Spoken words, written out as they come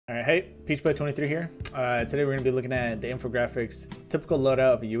All right, hey, Peachboy23 here. Today we're going to be looking at the infographics, typical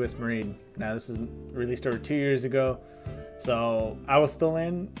loadout of a U.S. Marine. Now this was released over 2 years ago, so I was still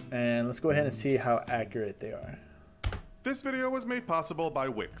in, and let's go ahead and see how accurate they are. This video was made possible by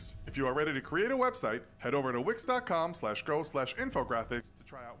Wix. If you are ready to create a website, head over to wix.com/go/infographics to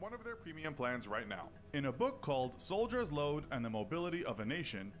try out one of their premium plans right now. In a book called Soldiers Load and the Mobility of a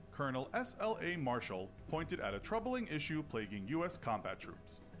Nation, Colonel S.L.A. Marshall pointed at a troubling issue plaguing U.S. combat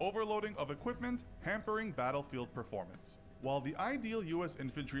troops: overloading of equipment, hampering battlefield performance. While the ideal U.S.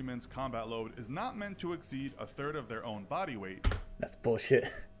 infantryman's combat load is not meant to exceed a third of their own body weight. That's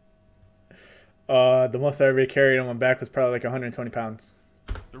bullshit. The most I ever carried on my back was probably like 120 pounds.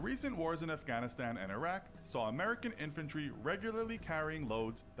 The recent wars in Afghanistan and Iraq saw American infantry regularly carrying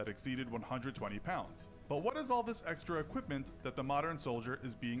loads that exceeded 120 pounds. But what is all this extra equipment that the modern soldier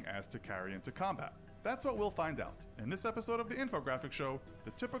is being asked to carry into combat? That's what we'll find out in this episode of the Infographics Show,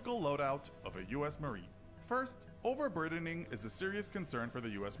 the typical loadout of a U.S. Marine. First, overburdening is a serious concern for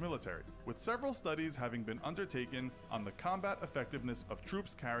the U.S. military, with several studies having been undertaken on the combat effectiveness of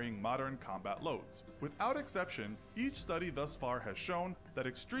troops carrying modern combat loads. Without exception, each study thus far has shown that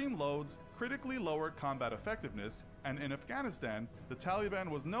extreme loads critically lower combat effectiveness, and in Afghanistan, the Taliban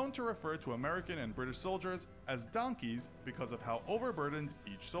was known to refer to American and British soldiers as donkeys because of how overburdened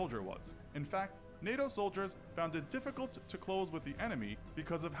each soldier was. In fact, NATO soldiers found it difficult to close with the enemy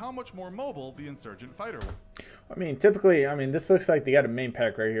because of how much more mobile the insurgent fighter was. I mean, typically, this looks like they got a main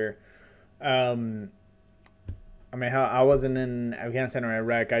pack right here. How I wasn't in Afghanistan or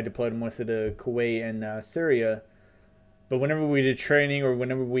Iraq. I deployed most of the Kuwait and Syria. But whenever we did training or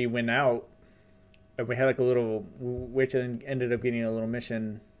whenever we went out, we had like a little, which ended up getting a little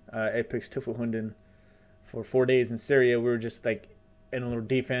mission, Apex Tufelhunden, for 4 days in Syria. We were just like in a little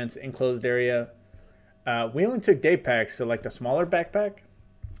defense, enclosed area. We only took day packs, so like the smaller backpack.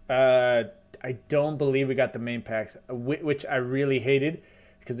 I don't believe we got the main packs, which I really hated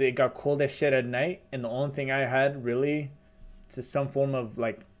because it got cold as shit at night, and the only thing I had really to some form of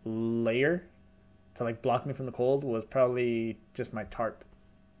like layer to like block me from the cold was probably just my tarp.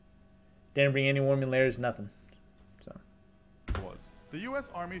 Didn't bring any warming layers, nothing. So. The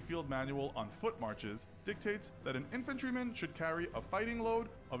U.S. Army Field Manual on Foot Marches dictates that an infantryman should carry a fighting load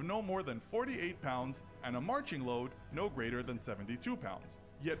of no more than 48 pounds and a marching load no greater than 72 pounds.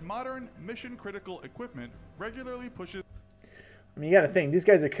 Yet modern mission-critical equipment regularly pushes... You gotta think, these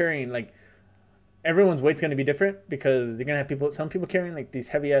guys are carrying, like, everyone's weight's gonna be different because you're gonna have some people carrying, like, these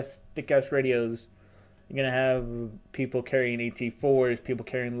heavy-ass, thick-ass radios. You're gonna have people carrying AT-4s, people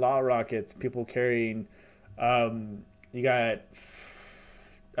carrying law rockets, people carrying, you got...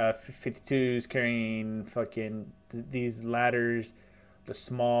 52s carrying fucking these ladders, the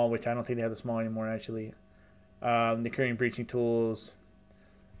small, which I don't think they have the small anymore actually. They're carrying breaching tools.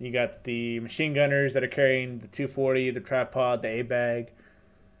 You got the machine gunners that are carrying the 240, the tripod, the A-bag.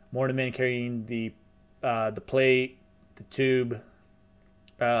 Mortarmen carrying the plate, the tube,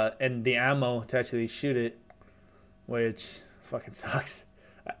 and the ammo to actually shoot it, which fucking sucks.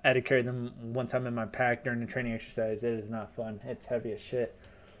 I had to carry them one time in my pack during the training exercise. It is not fun. It's heavy as shit.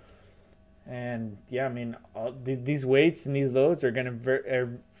 And yeah, these weights and these loads are going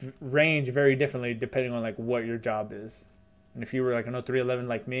to range very differently depending on like what your job is. And if you were like an 0311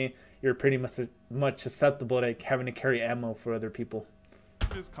 like me, you're pretty much susceptible to having to carry ammo for other people.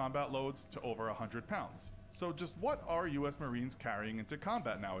 Combat loads to over 100 pounds. So just what are U.S. Marines carrying into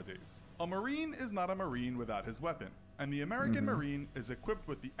combat nowadays? A Marine is not a Marine without his weapon, and the American Marine is equipped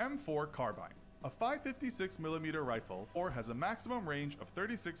with the M4 carbine. A 5.56mm rifle has a maximum range of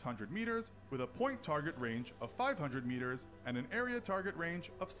 3,600 meters with a point target range of 500 meters and an area target range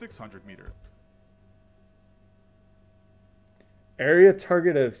of 600 meters. Area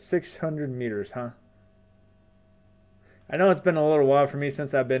target of 600 meters, huh? I know it's been a little while for me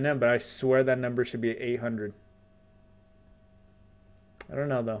since I've been in, but I swear that number should be 800. I don't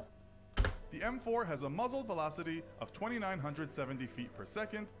know though. The M4 has a muzzle velocity of 2,970 feet per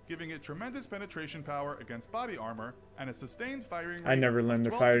second, giving it tremendous penetration power against body armor and a sustained firing rate I never learned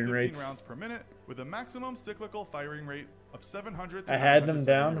the firing rates. rounds per minute with a maximum cyclical firing rate of 700 to I had them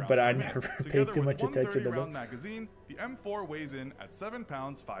down, rounds but per I minute. never paid Together too with much attention to them. round magazine, the M4 weighs in at 7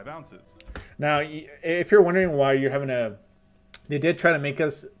 pounds 5 ounces. Now, if you're wondering why you're having they did try to make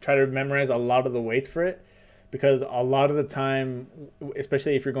us try to memorize a lot of the weights for it, because a lot of the time,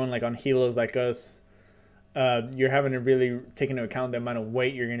 especially if you're going like on helos like us, you're having to really take into account the amount of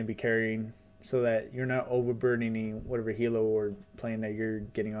weight you're going to be carrying so that you're not overburdening whatever helo or plane that you're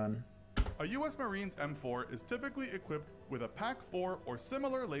getting on. A U.S. Marine's M4 is typically equipped with a PAC-4 or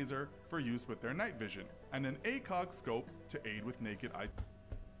similar laser for use with their night vision, and an ACOG scope to aid with naked eye.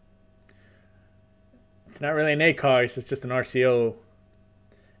 It's not really an ACOG, it's just an RCO.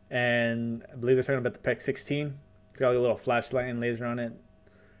 And I believe they're talking about the PEC 16. It's got a little flashlight and laser on it.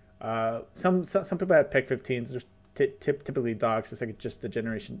 Some people have PEC 15s. There's typically dogs. It's like just a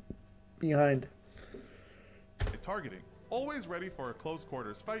generation behind. Targeting. Always ready for a close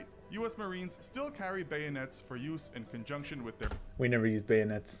quarters fight, U.S. Marines still carry bayonets for use in conjunction with their We never use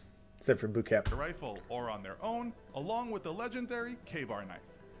bayonets, except for boot camp. rifle or on their own, along with the legendary K-bar knife.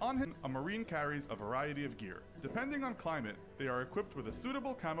 On him, a Marine carries a variety of gear. Depending on climate, they are equipped with a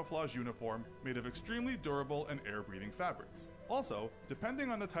suitable camouflage uniform made of extremely durable and air-breathing fabrics. Also, depending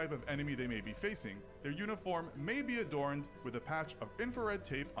on the type of enemy they may be facing, their uniform may be adorned with a patch of infrared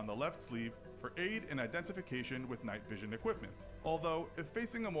tape on the left sleeve for aid in identification with night vision equipment. Although, if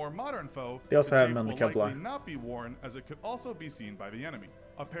facing a more modern foe, They also the have tape them on the will likely Kevlar. not be worn, as it could also be seen by the enemy.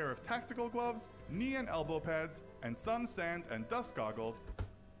 A pair of tactical gloves, knee and elbow pads, and sun, sand, and dust goggles.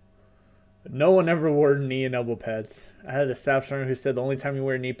 No one ever wore knee and elbow pads. I had a staff sergeant who said the only time you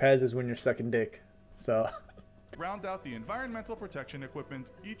wear knee pads is when you're sucking dick. So Round out the environmental protection equipment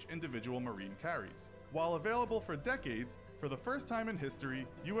each individual Marine carries. While available for decades, for the first time in history,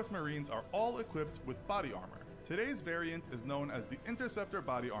 U.S. Marines are all equipped with body armor. Today's variant is known as the Interceptor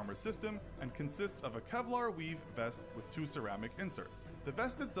Body Armor System and consists of a Kevlar weave vest with 2 ceramic inserts. The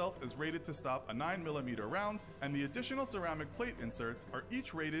vest itself is rated to stop a 9mm round, and the additional ceramic plate inserts are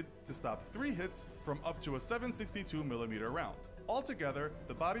each rated to stop 3 hits from up to a 762mm round. Altogether,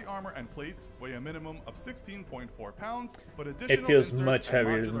 the body armor and plates weigh a minimum of 16.4 pounds, but additional feels inserts much and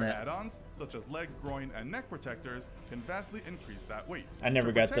heavier than modular that. add-ons, such as leg, groin, and neck protectors, can vastly increase that weight. I never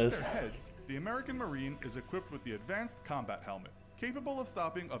To got protect those. their heads, the American Marine is equipped with the Advanced Combat Helmet. Capable of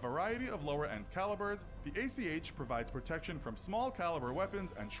stopping a variety of lower-end calibers, the ACH provides protection from small-caliber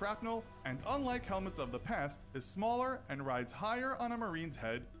weapons and shrapnel, and unlike helmets of the past, is smaller and rides higher on a Marine's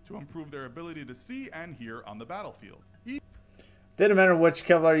head to improve their ability to see and hear on the battlefield. didn't matter which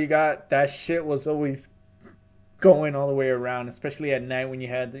Kevlar you got, that shit was always going all the way around, especially at night when you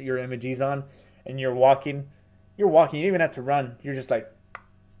had your images on and you're walking. You don't even have to run. You're just like,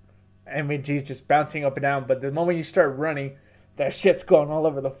 images just bouncing up and down. But the moment you start running, that shit's going all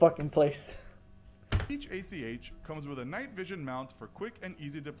over the fucking place. Each ACH comes with a night vision mount for quick and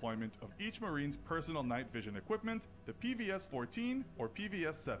easy deployment of each Marine's personal night vision equipment, the PVS-14 or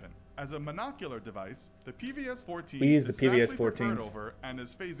PVS-7. As a monocular device, the PVS-14 We use the is vastly preferred PVS-14s. over and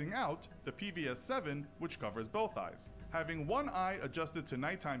is phasing out the PVS-7, which covers both eyes. Having one eye adjusted to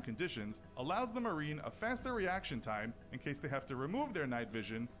nighttime conditions allows the Marine a faster reaction time in case they have to remove their night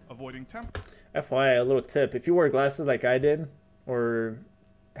vision, avoiding temperature. FYI, a little tip. If you wear glasses like I did, or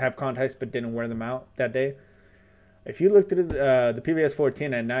have contacts but didn't wear them out that day, if you looked at the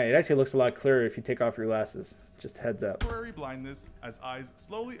PVS-14 at night, it actually looks a lot clearer if you take off your glasses. Just heads up. Temporary blindness as eyes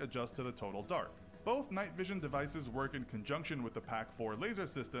slowly adjust to the total dark. Both night vision devices work in conjunction with the PAC-4 laser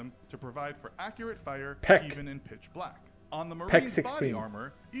system to provide for accurate fire even in pitch black. On the Marine's body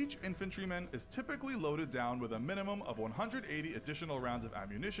armor, each infantryman is typically loaded down with a minimum of 180 additional rounds of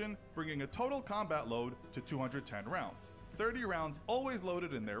ammunition, bringing a total combat load to 210 rounds. 30 rounds always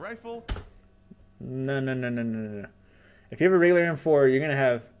loaded in their rifle. No. If you have a regular M4, you're going to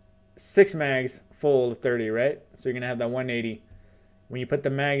have 6 mags full of 30, right? So you're going to have that 180. When you put the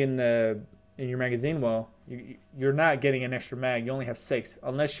mag in your magazine well, you're not getting an extra mag. You only have 6.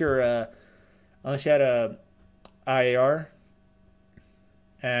 Unless you had a IAR.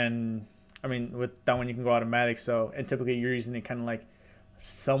 And, I mean, with that one you can go automatic. So, and typically you're using it kind of like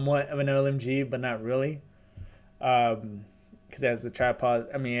somewhat of an LMG, but not really. Because it has the tripod.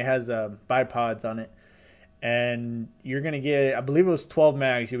 I mean, it has bipods on it. And you're going to get, I believe it was 12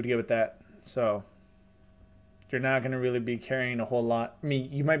 mags you would get with that. So you're not going to really be carrying a whole lot. I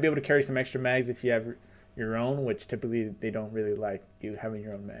mean, you might be able to carry some extra mags if you have your own, which typically they don't really like you having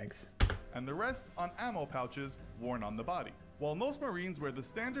your own mags. And the rest on ammo pouches worn on the body. While most Marines wear the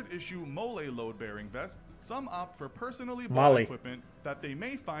standard issue Mole load-bearing vest, some opt for personally bought equipment that they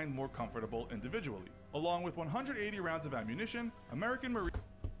may find more comfortable individually. Along with 180 rounds of ammunition, American Marines...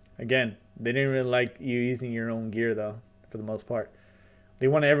 Again, they didn't really like you using your own gear, though, for the most part. They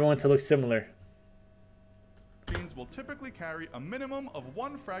wanted everyone to look similar. Marines will typically carry a minimum of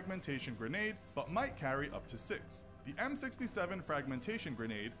 1 fragmentation grenade, but might carry up to 6. The M67 fragmentation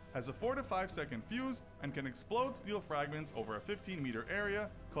grenade has a 4 to 5 second fuse and can explode steel fragments over a 15-meter area,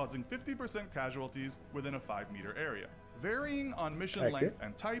 causing 50% casualties within a 5-meter area. Varying on mission length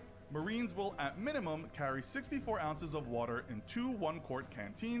and type, Marines will at minimum carry 64 ounces of water in 2 1-quart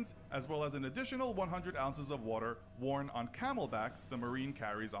canteens, as well as an additional 100 ounces of water worn on camelbacks the Marine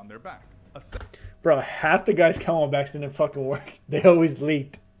carries on their back. Bro, half the guys' camelbacks didn't fucking work. They always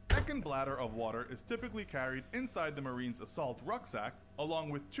leaked. Second second bladder of water is typically carried inside the Marine's assault rucksack,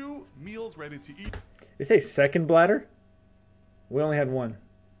 along with 2 meals ready to eat. They say second bladder? We only had one.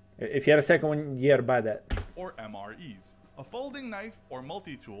 If you had a second one, you had to buy that. Or MREs. A folding knife or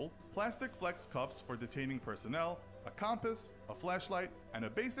multi-tool, plastic flex cuffs for detaining personnel, a compass, a flashlight, and a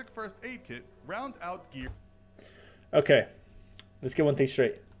basic first aid kit round out gear. Okay, let's get one thing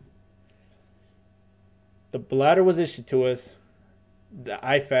straight. The bladder was issued to us. The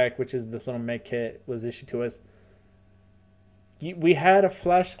IFAC, which is this little med kit, was issued to us. We had a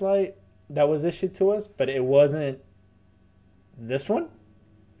flashlight that was issued to us, but it wasn't this one.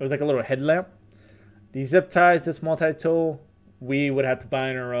 It was like a little headlamp. The zip ties, this multi-tool, we would have to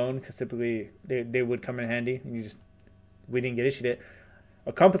buy on our own because typically they would come in handy. And we didn't get issued it.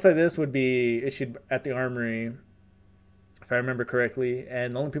 A compass like this would be issued at the armory, if I remember correctly.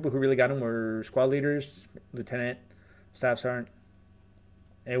 And the only people who really got them were squad leaders, lieutenant, staff sergeant.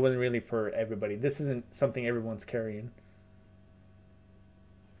 It wasn't really for everybody. This isn't something everyone's carrying.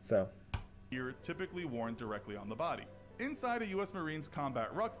 So. Gear typically worn directly on the body. Inside a U.S. Marines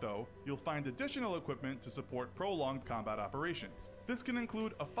combat ruck, though, you'll find additional equipment to support prolonged combat operations. This can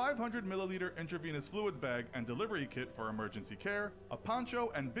include a 500 milliliter intravenous fluids bag and delivery kit for emergency care, a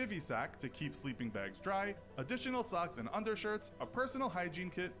poncho and bivy sack to keep sleeping bags dry, additional socks and undershirts, a personal hygiene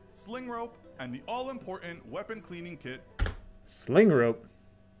kit, sling rope, and the all-important weapon cleaning kit. Sling rope?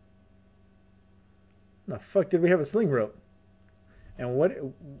 The fuck did we have a sling rope? And what?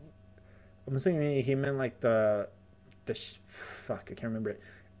 I'm assuming he meant like the fuck, I can't remember it.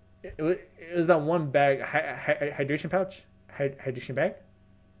 It was that one bag, hydration pouch, hydration bag.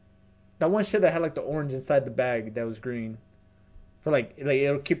 That one shit that had like the orange inside the bag that was green. For like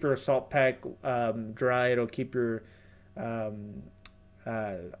it'll keep your assault pack dry. It'll keep your main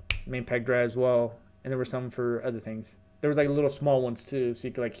pack dry as well. And there were some for other things. There was like little small ones too, so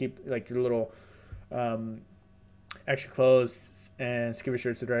you could like keep like your little extra clothes and skivvy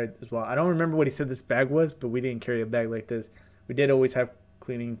shirts dry as well. I don't remember what he said this bag was, but we didn't carry a bag like this. We did always have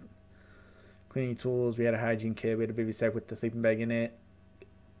cleaning tools. We had a hygiene kit. We had a baby sack with the sleeping bag in it.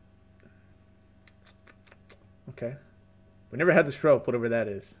 Okay. We never had this rope, whatever that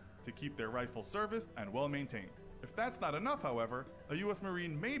is. To keep their rifles serviced and well maintained. If that's not enough, however, a U.S.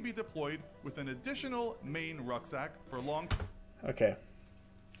 Marine may be deployed with an additional main rucksack for long. Okay.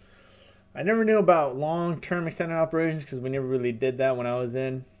 I never knew about long-term extended operations because we never really did that when I was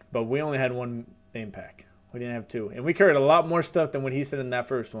in. But we only had one main pack. We didn't have two. And we carried a lot more stuff than what he said in that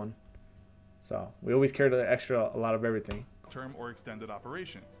first one. So we always carried a lot of everything. Term or extended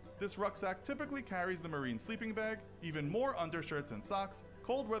operations. This rucksack typically carries the Marine sleeping bag, even more undershirts and socks,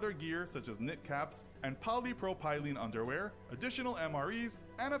 cold weather gear such as knit caps and polypropylene underwear, additional MREs,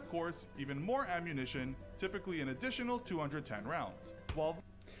 and of course, even more ammunition, typically an additional 210 rounds.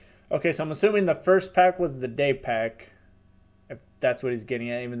 Okay, so I'm assuming the first pack was the day pack, if that's what he's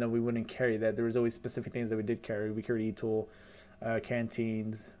getting at, even though we wouldn't carry that. There was always specific things that we did carry. We carried e-tool,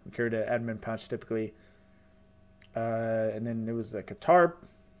 canteens, we carried an admin pouch typically. And then there was like a tarp,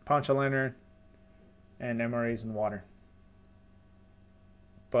 poncho lantern, and MREs and water.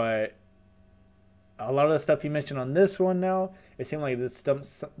 But a lot of the stuff you mentioned on this one now, it seemed like this stuff,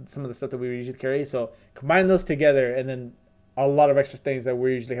 some of the stuff that we usually carry. So combine those together, and then a lot of extra things that we're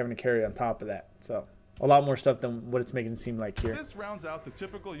usually having to carry on top of that. So a lot more stuff than what it's making it seem like here. This rounds out the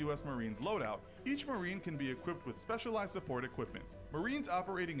typical U.S. Marines loadout. Each Marine can be equipped with specialized support equipment. Marines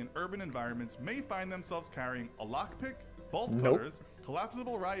operating in urban environments may find themselves carrying a lockpick, bolt cutters,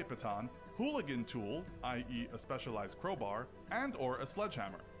 collapsible riot baton, hooligan tool, i.e. a specialized crowbar, and or a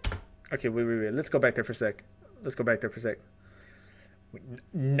sledgehammer. Okay, wait. Let's go back there for a sec.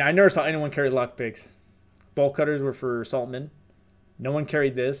 I never saw anyone carry lockpicks. Bolt cutters were for assaultmen. No one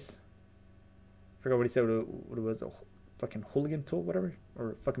carried this. I forgot what he said. What it was, a fucking hooligan tool, whatever,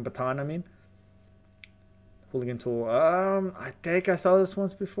 or fucking baton. I mean, hooligan tool. I think I saw this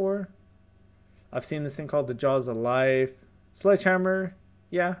once before. I've seen this thing called the Jaws of Life. Sledgehammer.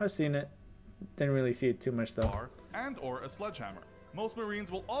 Yeah, I've seen it. Didn't really see it too much though. And or a sledgehammer. Most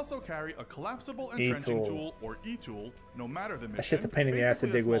Marines will also carry a collapsible entrenching tool or e-tool, no matter the mission. That shit's a pain in the ass to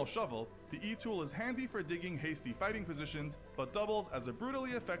dig with. Shovel, the e-tool is handy for digging hasty fighting positions, but doubles as a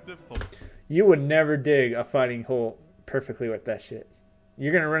brutally effective hole. You would never dig a fighting hole perfectly with that shit.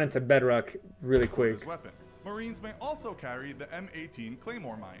 You're gonna run into bedrock really quick. Weapon. Marines may also carry the M18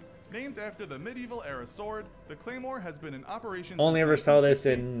 Claymore mine. Named after the medieval era sword, the Claymore has been in operation Only since ever saw this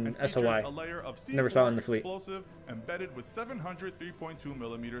 1960 in and SOI. features a layer of C4 Never saw it in the fleet. explosive embedded with 700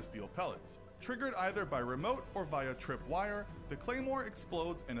 3.2mm steel pellets. Triggered either by remote or via trip wire, the Claymore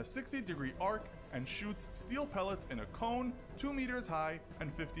explodes in a 60-degree arc, and shoots steel pellets in a cone 2 meters high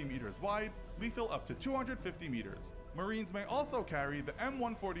and 50 meters wide, lethal up to 250 meters. Marines may also carry the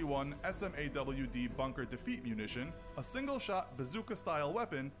M141 SMAWD bunker defeat munition, a single-shot bazooka-style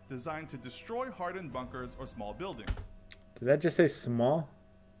weapon designed to destroy hardened bunkers or small buildings. Did that just say small?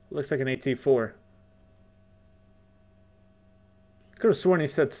 Looks like an AT-4. Could have sworn he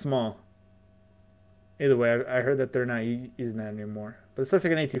said small. Either way, I heard that they're not using that anymore. But it looks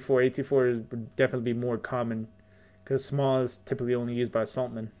like an AT-4. AT-4 would definitely be more common because small is typically only used by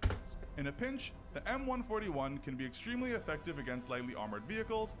assaultmen. In a pinch, the M141 can be extremely effective against lightly armored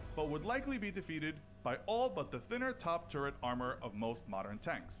vehicles, but would likely be defeated by all but the thinner top turret armor of most modern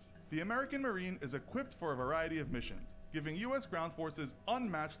tanks. The American Marine is equipped for a variety of missions, giving US ground forces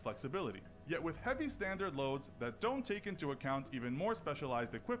unmatched flexibility. Yet with heavy standard loads that don't take into account even more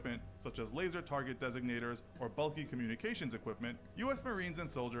specialized equipment, such as laser target designators or bulky communications equipment, US Marines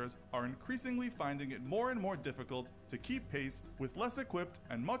and soldiers are increasingly finding it more and more difficult to keep pace with less equipped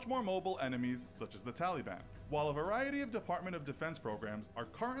and much more mobile enemies such as the Taliban. While a variety of Department of Defense programs are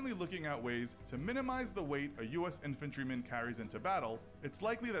currently looking at ways to minimize the weight a US infantryman carries into battle, it's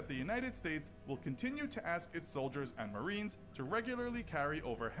likely that the United States will continue to ask its soldiers and Marines to regularly carry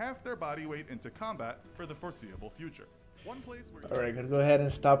over half their body weight into combat for the foreseeable future. One place where Alright, gonna go ahead and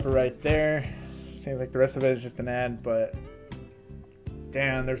stop it right there. Seems like the rest of it is just an ad, but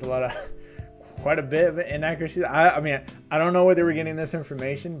damn, there's a lot of quite a bit of inaccuracies. I mean, I don't know where they were getting this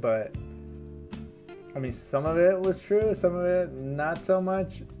information, but I mean, some of it was true, some of it not so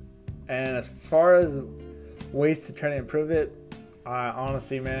much. And as far as ways to try to improve it,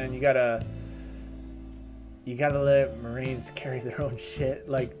 honestly, man, you gotta let Marines carry their own shit,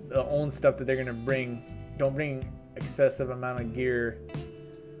 like the own stuff that they're gonna bring. Don't bring excessive amount of gear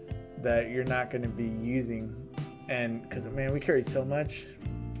that you're not gonna be using. And because, man, we carried so much.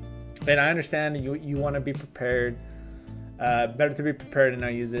 And I understand you want to be prepared. Better to be prepared and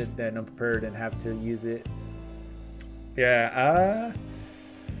not use it than unprepared and have to use it. Yeah,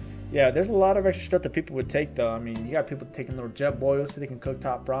 there's a lot of extra stuff that people would take, though. I mean, you got people taking little jet boils so they can cook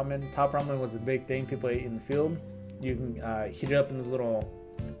top ramen. Top ramen was a big thing people ate in the field. You can heat it up in those little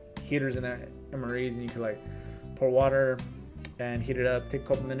heaters in MREs, and you can like pour water and heat it up. Take a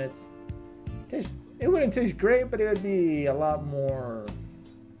couple minutes. It wouldn't taste great, but it would be a lot more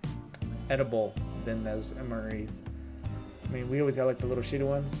edible than those MREs. I mean, we always had like the little shitty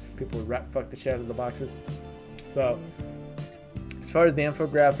ones. People would fuck the shit out of the boxes. So, as far as the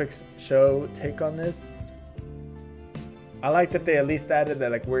Infographics Show take on this, I like that they at least added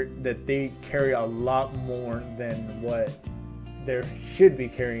that that they carry a lot more than what they should be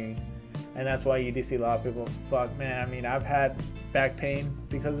carrying, and that's why you do see a lot of people. Fuck, man. I mean, I've had back pain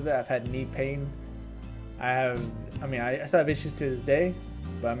because of it. I've had knee pain. I still have issues to this day,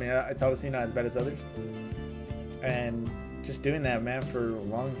 but I mean, it's obviously not as bad as others. And just doing that, man, for a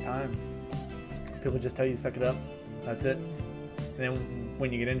long time, people just tell you to suck it up. That's it. And then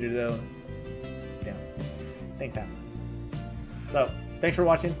when you get injured, though, yeah, things happen. So thanks for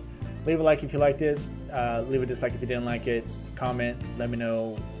watching. Leave a like if you liked it. Leave a dislike if you didn't like it. Comment. Let me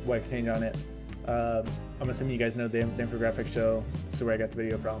know what I can change on it. I'm assuming you guys know the Infographics Show. This is where I got the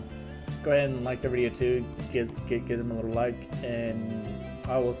video from. Go ahead and like the video too. Give them a little like, and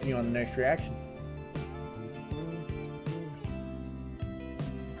I will see you on the next reaction.